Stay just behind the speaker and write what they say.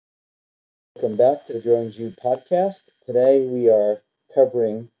Welcome back to the Growing Jew podcast. Today we are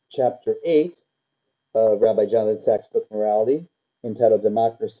covering chapter 8 of Rabbi Jonathan Sack's book Morality, entitled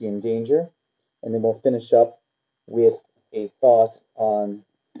Democracy in Danger. And then we'll finish up with a thought on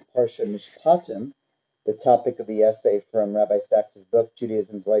Parsha Mishpatim. The topic of the essay from Rabbi Sack's book,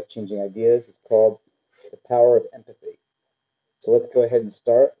 Judaism's Life-Changing Ideas, is called The Power of Empathy. So let's go ahead and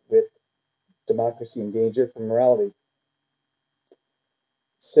start with Democracy in Danger from Morality.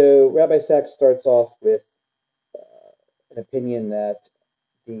 So Rabbi Sack starts off with an opinion that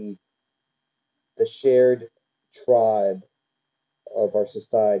the the shared tribe of our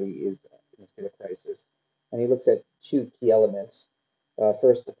society is in a state of crisis. And he looks at two key elements.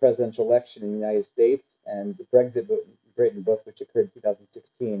 First, the presidential election in the United States and the Brexit Britain book, which occurred in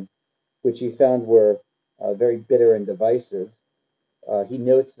 2016, which he found were very bitter and divisive. He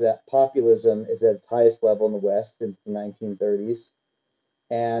notes that populism is at its highest level in the West since the 1930s,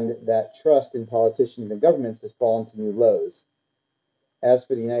 and that trust in politicians and governments has fallen to new lows. As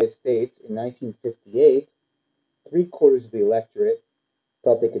for the United States, in 1958, three-quarters of the electorate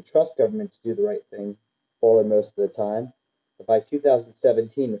felt they could trust government to do the right thing all or most of the time. But by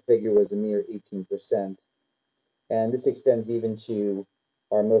 2017, the figure was a mere 18%. And this extends even to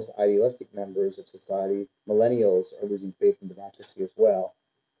our most idealistic members of society. Millennials are losing faith in democracy as well.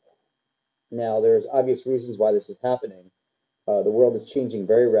 Now, there's obvious reasons why this is happening. The world is changing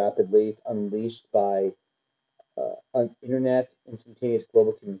very rapidly. It's unleashed by internet, instantaneous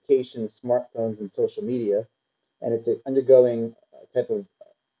global communication, smartphones, and social media, and it's undergoing a type of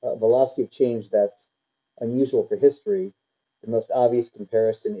velocity of change that's unusual for history. The most obvious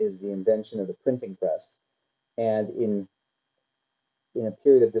comparison is the invention of the printing press, and in a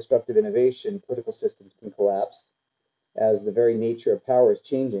period of disruptive innovation, political systems can collapse as the very nature of power is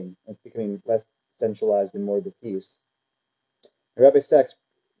changing and it's becoming less centralized and more diffuse. Rabbi Sachs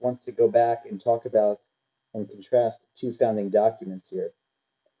wants to go back and talk about and contrast two founding documents here.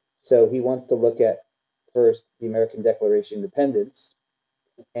 So he wants to look at first the American Declaration of Independence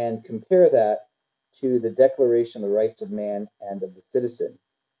and compare that to the Declaration of the Rights of Man and of the Citizen,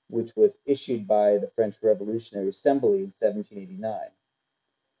 which was issued by the French Revolutionary Assembly in 1789.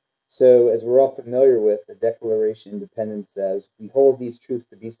 So, as we're all familiar with, the Declaration of Independence says, "We hold these truths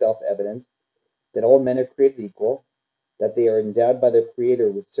to be self-evident, that all men are created equal, that they are endowed by their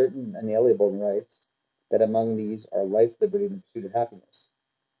Creator with certain unalienable rights, that among these are life, liberty, and the pursuit of happiness."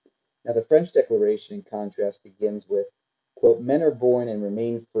 Now, the French Declaration, in contrast, begins with, quote, "Men are born and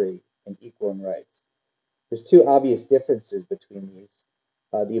remain free and equal in rights." There's two obvious differences between these.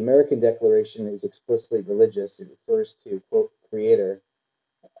 The American Declaration is explicitly religious. It refers to, quote, Creator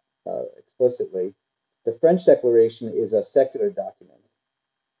explicitly. The French Declaration is a secular document.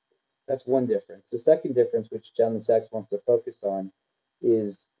 That's one difference. The second difference, which Jonathan Sachs wants to focus on,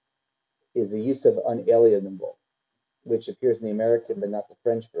 is the use of unalienable, which appears in the American but not the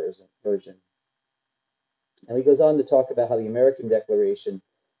French version. And he goes on to talk about how the American Declaration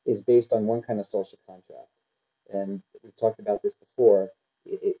is based on one kind of social contract. And we've talked about this before.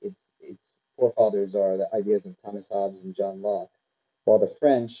 Its forefathers are the ideas of Thomas Hobbes and John Locke, while the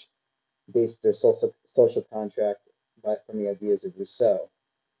French based their social contract from the ideas of Rousseau.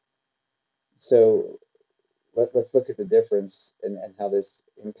 So let's look at the difference and how this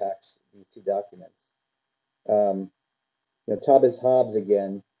impacts these two documents. Thomas Hobbes,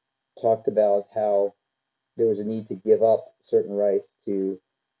 again, talked about how there was a need to give up certain rights to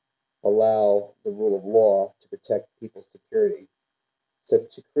allow the rule of law to protect people's security. So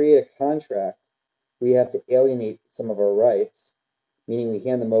to create a contract, we have to alienate some of our rights, meaning we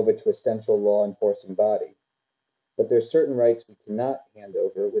hand them over to a central law enforcing body. But there are certain rights we cannot hand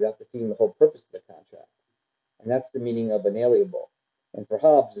over without defeating the whole purpose of the contract. And that's the meaning of unalienable. And for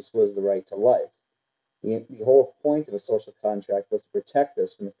Hobbes, this was the right to life. The whole point of a social contract was to protect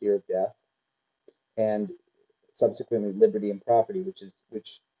us from the fear of death and subsequently liberty and property,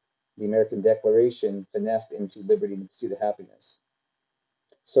 which the American Declaration finessed into liberty and the pursuit of happiness.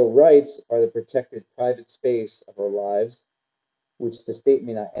 So rights are the protected private space of our lives, which the state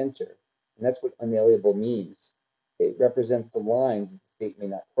may not enter. And that's what unalienable means. It represents the lines that the state may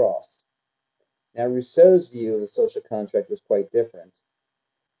not cross. Now, Rousseau's view of the social contract was quite different.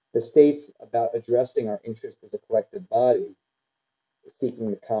 The state's about addressing our interest as a collective body,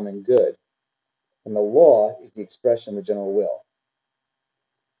 seeking the common good. And the law is the expression of the general will.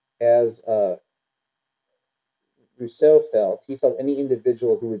 As Rousseau felt, he felt any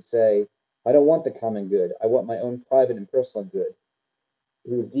individual who would say, "I don't want the common good, I want my own private and personal good,"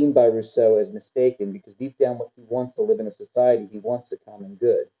 he was deemed by Rousseau as mistaken, because deep down what he wants to live in a society, he wants the common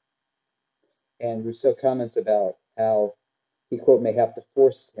good. And Rousseau comments about how he, quote, may have to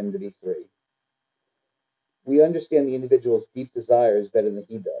force him to be free. we understand the individual's deep desires better than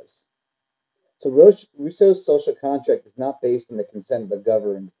he does. So Rousseau's social contract is not based on the consent of the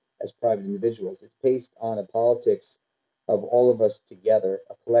governed as private individuals. It's based on a politics of all of us together,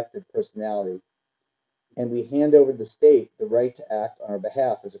 a collective personality, and we hand over to the state the right to act on our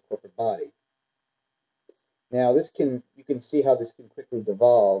behalf as a corporate body. Now, you can see how this can quickly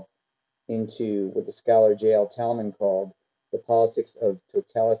devolve into what the scholar J.L. Talman called the politics of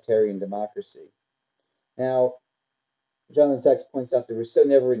totalitarian democracy. Now, Jonathan Sachs points out that Rousseau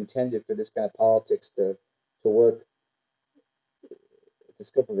never intended for this kind of politics to work at the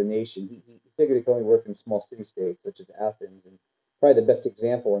scope of a nation. He figured it could only work in small city-states such as Athens, and probably the best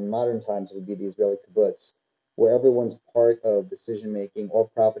example in modern times would be the Israeli kibbutz, where everyone's part of decision-making.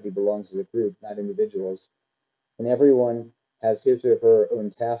 All property belongs to the group, not individuals, and everyone has his or her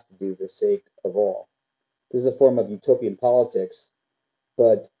own task to do for the sake of all. This is a form of utopian politics,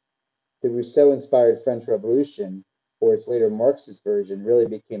 but the Rousseau-inspired French Revolution, or its later Marxist version, really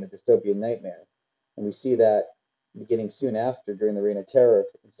became a dystopian nightmare. And we see that beginning soon after, during the Reign of Terror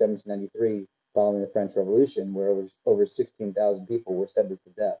in 1793, following the French Revolution, where over 16,000 people were sentenced to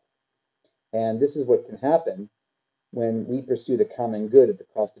death. And this is what can happen when we pursue the common good at the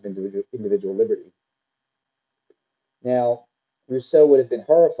cost of individual liberty. Now, Rousseau would have been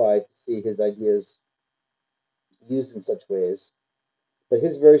horrified to see his ideas used in such ways, but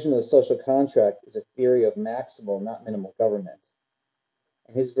his version of the social contract is a theory of maximal, not minimal government.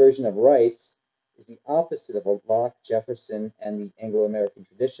 And his version of rights is the opposite of what Locke, Jefferson, and the Anglo-American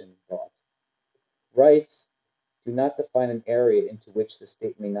tradition thought. Rights do not define an area into which the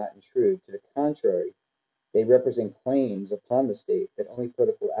state may not intrude. To the contrary, they represent claims upon the state that only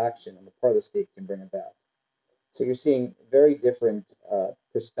political action on the part of the state can bring about. So you're seeing very different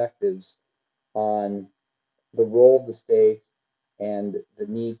perspectives on the role of the state and the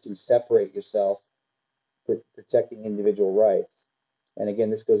need to separate yourself with protecting individual rights. And again,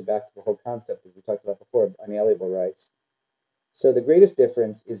 this goes back to the whole concept, as we talked about before, of unalienable rights. So the greatest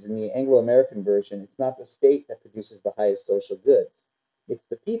difference is in the Anglo-American version, it's not the state that produces the highest social goods, it's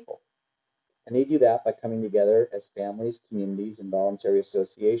the people. And they do that by coming together as families, communities, and voluntary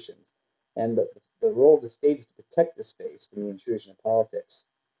associations. And the role of the state is to protect the space from the intrusion of politics.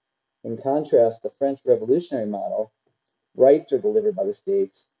 In contrast, the French revolutionary model, rights are delivered by the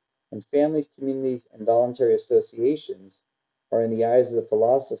states, and families, communities, and voluntary associations are, in the eyes of the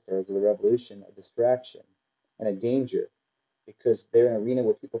philosophers of the revolution, a distraction and a danger, because they're an arena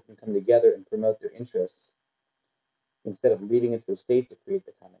where people can come together and promote their interests instead of leaving it to the state to create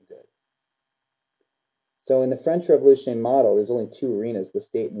the common good. So in the French revolutionary model, there's only two arenas, the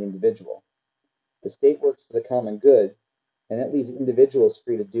state and the individual. The state works for the common good, and that leaves individuals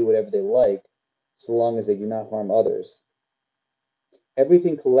free to do whatever they like, so long as they do not harm others.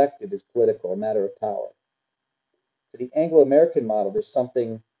 Everything collective is political, a matter of power. For the Anglo-American model, there's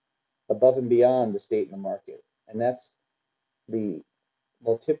something above and beyond the state and the market, and that's the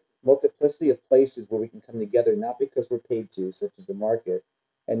multiplicity of places where we can come together, not because we're paid to, such as the market,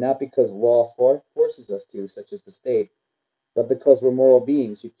 and not because law forces us to, such as the state, but because we're moral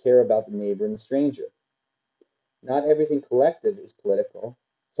beings who care about the neighbor and the stranger. Not everything collective is political.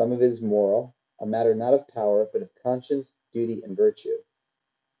 Some of it is moral, a matter not of power, but of conscience, duty, and virtue.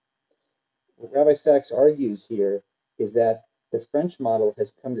 What Rabbi Sachs argues here is that the French model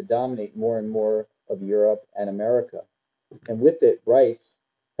has come to dominate more and more of Europe and America, and with it, rights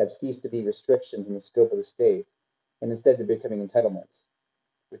have ceased to be restrictions in the scope of the state, and instead they're becoming entitlements,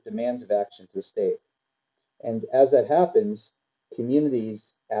 with demands of action to the state. And as that happens,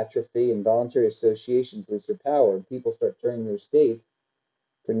 communities atrophy and voluntary associations lose their power, and people start turning to their state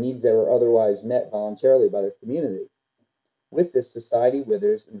for needs that were otherwise met voluntarily by their community. With this, society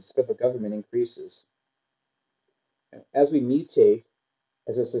withers and the scope of government increases. As we mutate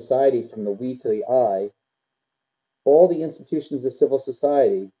as a society from the we to the I, all the institutions of civil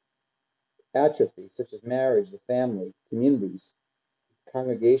society atrophy, such as marriage, the family, communities,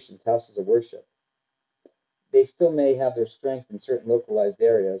 congregations, houses of worship. They still may have their strength in certain localized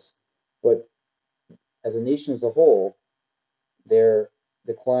areas, but as a nation as a whole, they're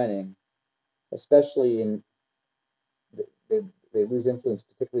declining, especially in they lose influence,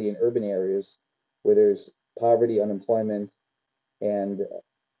 particularly in urban areas where there's poverty, unemployment, and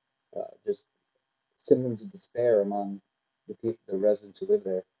just symptoms of despair among the residents who live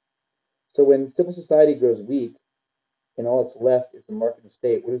there. So when civil society grows weak and all that's left is the market and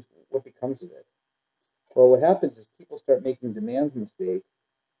state, what becomes of it? Well, what happens is people start making demands in the state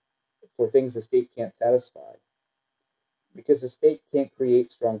for things the state can't satisfy, because the state can't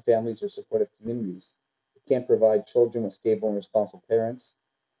create strong families or supportive communities. It can't provide children with stable and responsible parents.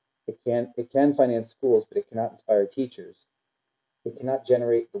 It can finance schools, but it cannot inspire teachers. It cannot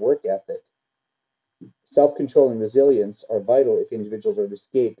generate the work ethic. Self-control and resilience are vital if individuals are to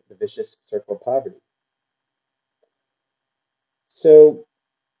escape the vicious circle of poverty. So,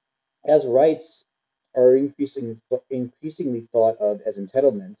 as rights are increasingly thought of as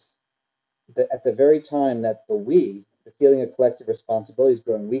entitlements, at the very time that the feeling of collective responsibility, is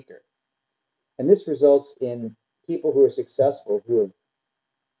growing weaker. And this results in people who are successful,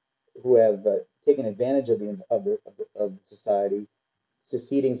 who have taken advantage of the society,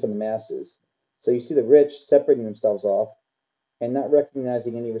 seceding from the masses. So you see the rich separating themselves off and not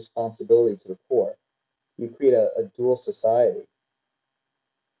recognizing any responsibility to the poor. You create a dual society.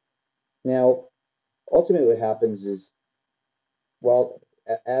 Now, ultimately, what happens is, well,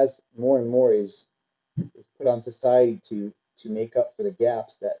 as more and more is put on society to make up for the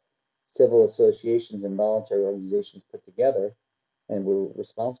gaps that civil associations and voluntary organizations put together and were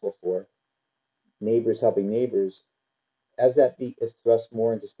responsible for, neighbors helping neighbors, as that is thrust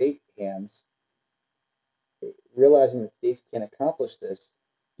more into state hands, realizing that states can't accomplish this,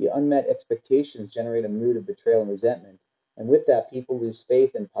 the unmet expectations generate a mood of betrayal and resentment. And with that, people lose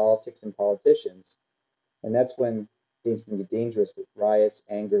faith in politics and politicians. And that's when things can get dangerous with riots,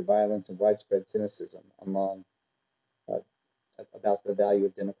 anger, violence, and widespread cynicism among uh, about the value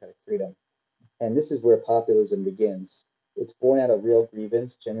of democratic freedom. And this is where populism begins. It's born out of real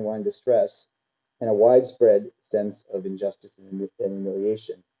grievance, genuine distress, and a widespread sense of injustice and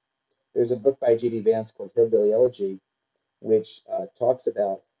humiliation. There's a book by J.D. Vance called Hillbilly Elegy, which talks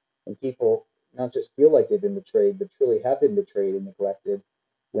about when people not just feel like they've been betrayed, but truly have been betrayed and neglected,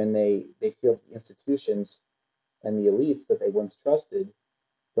 when they feel the institutions and the elites that they once trusted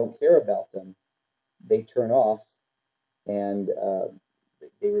don't care about them. They turn off and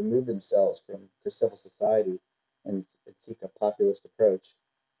they remove themselves from civil society and seek a populist approach.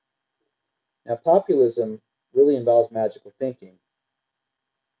 Now, populism really involves magical thinking.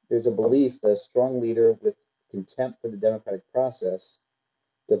 There's a belief that a strong leader with contempt for the democratic process,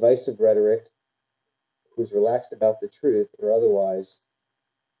 divisive rhetoric, who's relaxed about the truth or otherwise,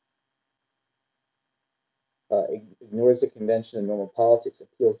 ignores the convention and normal politics,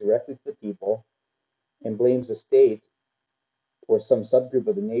 appeals directly to the people, and blames the state or some subgroup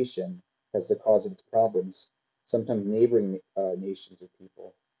of the nation as the cause of its problems, sometimes neighboring nations or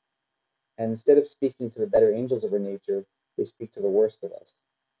people. And instead of speaking to the better angels of our nature, they speak to the worst of us.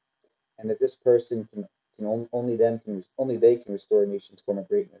 And that this person can only they can restore a nation's former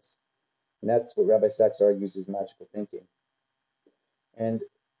greatness. And that's what Rabbi Sack argues is magical thinking. And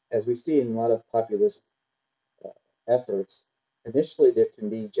as we see in a lot of populist uh, efforts, initially there can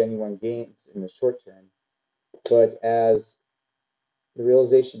be genuine gains in the short term, but as the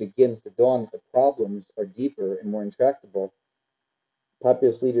realization begins to dawn that the problems are deeper and more intractable,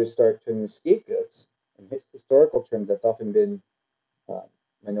 populist leaders start turning to scapegoats. In historical terms, that's often been uh,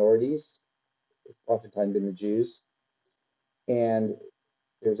 minorities, it's oftentimes been the Jews, and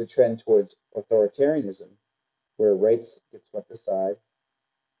there's a trend towards authoritarianism, where rights get swept aside,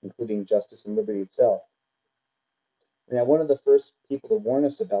 including justice and liberty itself. Now, one of the first people to warn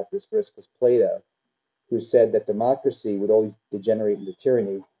us about this risk was Plato, who said that democracy would always degenerate into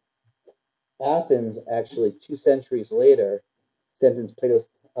tyranny. Athens, actually, 2 centuries later, sentenced Plato's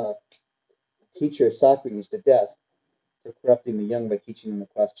teacher Socrates to death for corrupting the young by teaching them a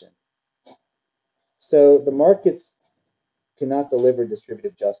question. So the markets cannot deliver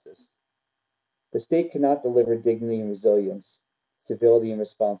distributive justice. The state cannot deliver dignity and resilience, civility and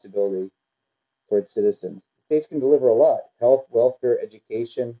responsibility for its citizens. States can deliver a lot: health, welfare,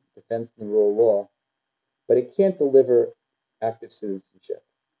 education, defense, and the rule of law, but it can't deliver active citizenship.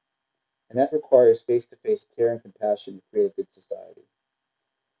 And that requires face-to-face care and compassion to create a good society.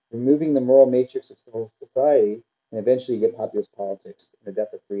 Removing the moral matrix of civil society, and eventually you get populist politics and the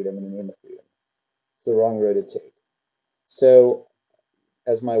death of freedom in the name of freedom. It's the wrong road to take. So,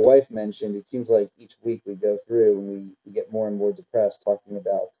 as my wife mentioned, it seems like each week we go through and we get more and more depressed talking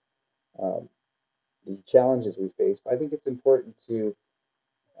about um, the challenges we face. But I think it's important to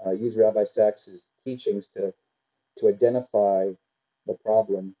use Rabbi Sack's teachings to identify the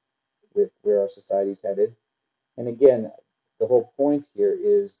problem with where our society is headed. And again, the whole point here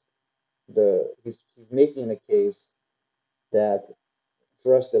is he's making the case that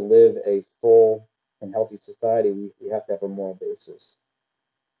for us to live a full and healthy society, we have to have a moral basis.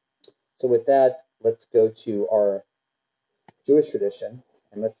 So with that, let's go to our Jewish tradition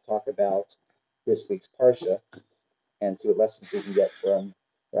and let's talk about this week's Parsha and see what lessons we can get from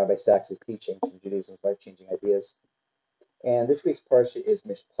Rabbi Sack's teachings from Judaism's life-changing ideas. And this week's Parsha is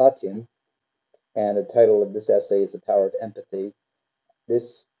Mishpatim, and the title of this essay is The Power of Empathy.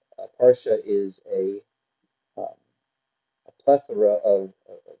 This Parsha is a plethora of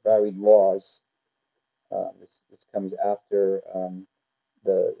varied laws. This comes after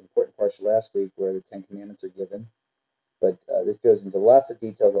the important Parsha last week where the Ten Commandments are given. But this goes into lots of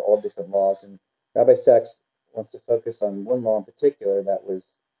details of all different laws. And Rabbi Sack wants to focus on one law in particular that was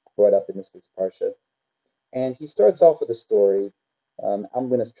brought up in this week's Parsha. And he starts off with a story. I'm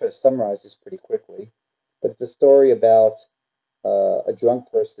going to try to summarize this pretty quickly. But it's a story about a drunk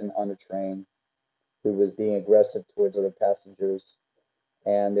person on a train who was being aggressive towards other passengers.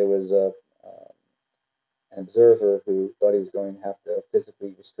 And there was an observer who thought he was going to have to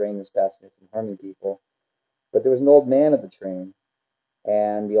physically restrain this passenger from harming people. But there was an old man at the train,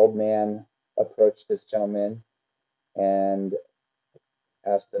 and the old man approached this gentleman and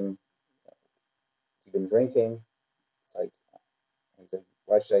asked him, "Have you been drinking?" Like, he's like,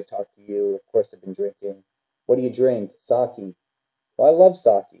 "Why should I talk to you? Of course I've been drinking." "What do you drink?" "Sake." "Well, I love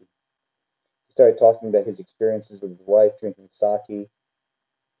sake." He started talking about his experiences with his wife drinking sake,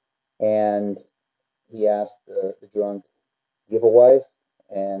 and he asked the drunk, "Do you have a wife?"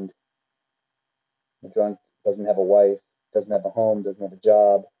 And the drunk doesn't have a wife, doesn't have a home, doesn't have a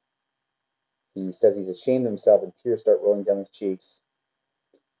job. He says he's ashamed of himself, and tears start rolling down his cheeks.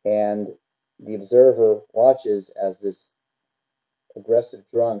 And the observer watches as this aggressive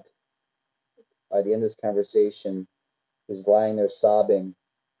drunk, by the end of this conversation, is lying there sobbing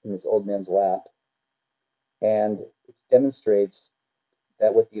in this old man's lap. And it demonstrates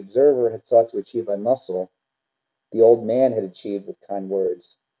that what the observer had sought to achieve by muscle, the old man had achieved with kind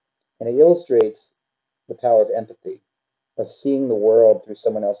words. And it illustrates the power of empathy, of seeing the world through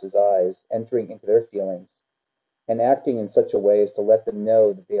someone else's eyes, entering into their feelings, and acting in such a way as to let them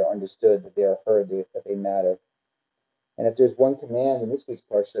know that they are understood, that they are heard, that they matter. And if there's one command in this week's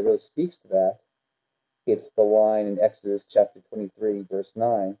parsha that really speaks to that, it's the line in Exodus chapter 23, verse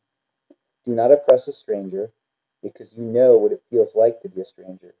 9. "Do not oppress a stranger, because you know what it feels like to be a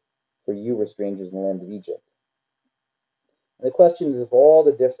stranger, for you were strangers in the land of Egypt." And the question is, of all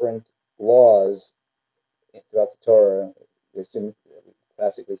the different laws throughout the Torah,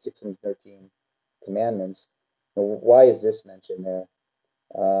 classically 613 commandments, why is this mentioned there?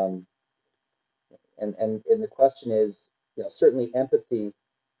 And the question is, certainly empathy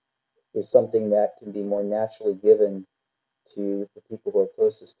is something that can be more naturally given to the people who are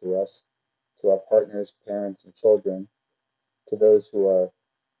closest to us, to our partners, parents, and children, to those who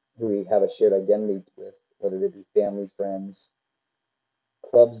we have a shared identity with, whether they be family, friends,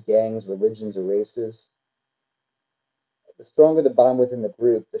 clubs, gangs, religions, or races. The stronger the bond within the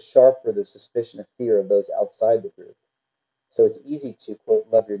group, the sharper the suspicion of fear of those outside the group. So it's easy to, quote,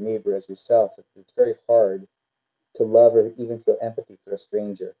 love your neighbor as yourself. It's very hard to love or even feel empathy for a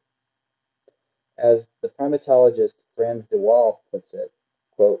stranger. As the primatologist Franz de Waal puts it,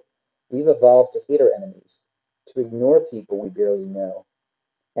 quote, "We've evolved to hate our enemies, to ignore people we barely know,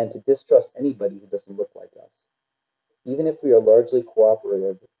 and to distrust anybody who doesn't look like us. Even if we are largely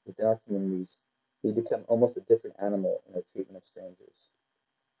cooperative within our communities, we become almost a different animal in our treatment of strangers."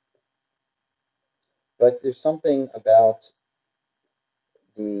 But there's something about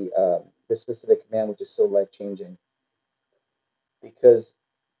this specific command which is so life-changing, because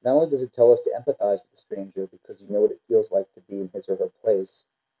not only does it tell us to empathize with the stranger because you know what it feels like to be in his or her place,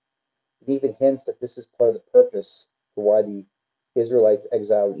 it even hints that this is part of the purpose for why the Israelites'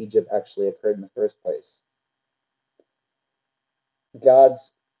 exile in Egypt actually occurred in the first place.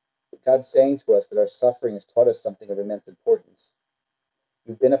 God's saying to us that our suffering has taught us something of immense importance.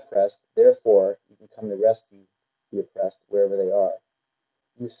 You've been oppressed, therefore you can come to rescue the oppressed wherever they are.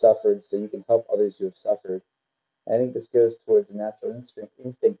 You've suffered, so you can help others who have suffered. And I think this goes towards a natural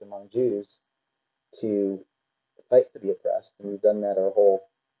instinct among Jews to fight for the oppressed, and we've done that our whole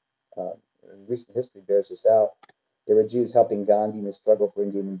recent history bears this out. There were Jews helping Gandhi in his struggle for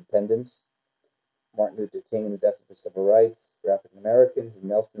Indian independence, Martin Luther King in his effort for civil rights for African Americans, and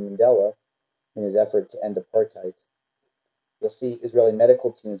Nelson Mandela in his effort to end apartheid. You'll see Israeli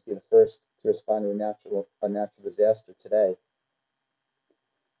medical teams be the first to respond to a natural disaster today.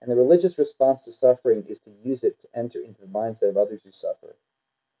 And the religious response to suffering is to use it to enter into the mindset of others who suffer.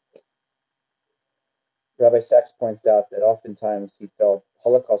 Rabbi Sack points out that oftentimes he felt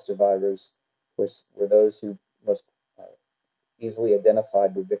Holocaust survivors were those who most easily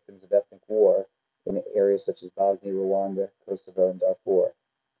identified with victims of ethnic war in areas such as Bosnia, Rwanda, Kosovo, and Darfur.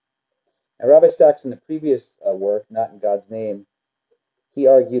 Now, Rabbi Sack, in the previous work, Not in God's Name, he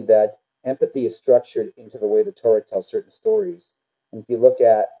argued that empathy is structured into the way the Torah tells certain stories. And if you look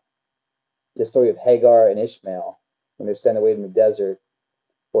at the story of Hagar and Ishmael when they're sent away in the desert,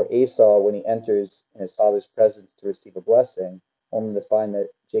 or Esau when he enters in his father's presence to receive a blessing, only to find that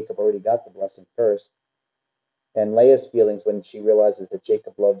Jacob already got the blessing first. And Leah's feelings when she realizes that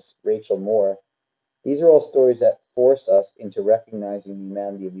Jacob loves Rachel more. These are all stories that force us into recognizing the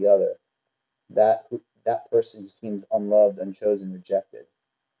humanity of the other, that person who seems unloved, unchosen, rejected.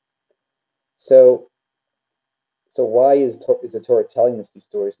 So why is the Torah telling us these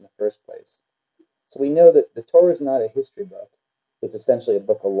stories in the first place? So we know that the Torah is not a history book. It's essentially a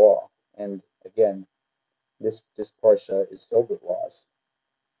book of law. And again, this parsha is filled with laws.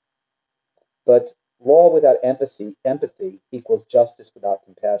 But law without empathy equals justice without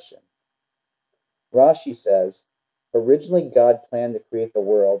compassion. Rashi says, originally God planned to create the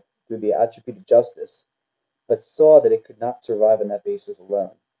world through the attribute of justice, but saw that it could not survive on that basis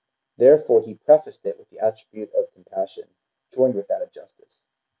alone. Therefore, he prefaced it with the attribute of compassion, joined with that of justice.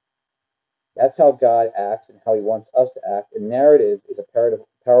 That's how God acts and how he wants us to act, and narrative is a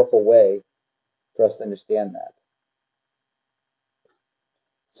powerful way for us to understand that.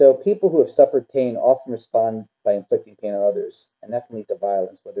 So people who have suffered pain often respond by inflicting pain on others, and that can lead to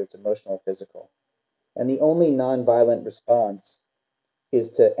violence, whether it's emotional or physical. And the only nonviolent response is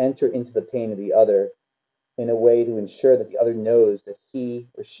to enter into the pain of the other in a way to ensure that the other knows that he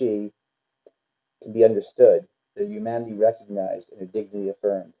or she can be understood, their humanity recognized, and their dignity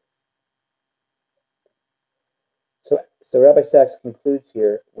affirmed. So Rabbi Sacks concludes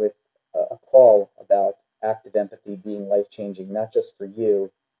here with a call about active empathy being life-changing, not just for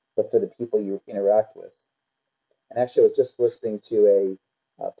you, but for the people you interact with. And actually, I was just listening to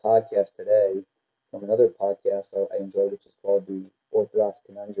a podcast today from another podcast I enjoy, which is called The Orthodox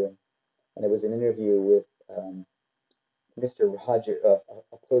Conundrum. And it was an interview with Mr. Rogers,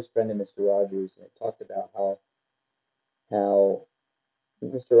 a close friend of Mr. Rogers, and it talked about how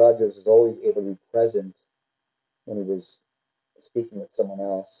Mr. Rogers was always able to be present when he was speaking with someone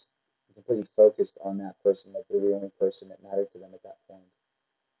else, completely focused on that person, like they were the only person that mattered to them at that point.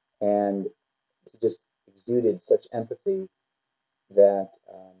 And he just exuded such empathy that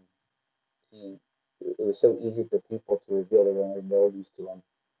it was so easy for people to reveal their own abilities to him.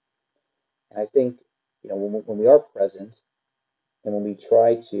 And I think, when we are present and when we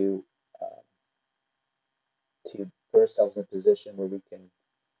try to put ourselves in a position where we can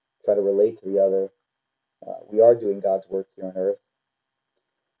try to relate to the other, we are doing God's work here on earth.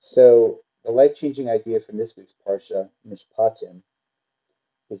 So the life-changing idea from this week's Parsha Mishpatim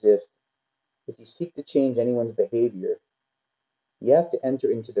is if you seek to change anyone's behavior, you have to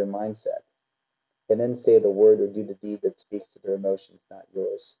enter into their mindset and then say the word or do the deed that speaks to their emotions, not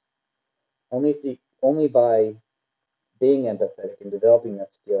yours. Only by being empathetic and developing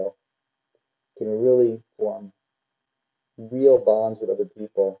that skill can we really form real bonds with other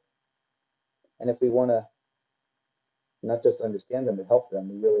people. And if we want to not just understand them, but help them,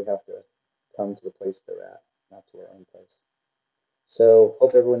 we really have to come to the place they're at, not to our own place. So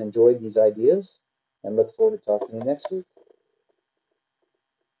hope everyone enjoyed these ideas and look forward to talking to you next week.